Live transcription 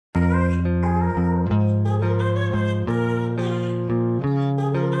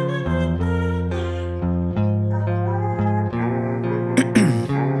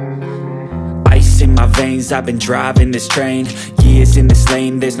my veins, I've been driving this train. Years in this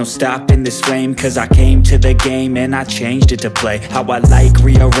lane, there's no stopping this flame. Cause I came to the game and I changed it to play how I like,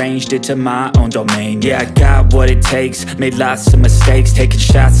 rearranged it to my own domain. Yeah, I got what it takes, made lots of mistakes, taking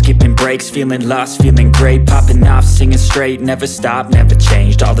shots, skipping breaks, feeling lost, feeling great, popping off, singing straight, never stopped, never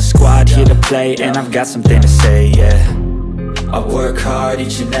changed. All the squad here to play, and I've got something to say, yeah. I work hard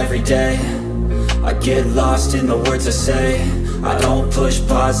each and every day, I get lost in the words I say. I don't push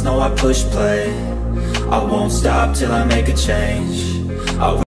pause, no I push play. I won't stop till I make a change.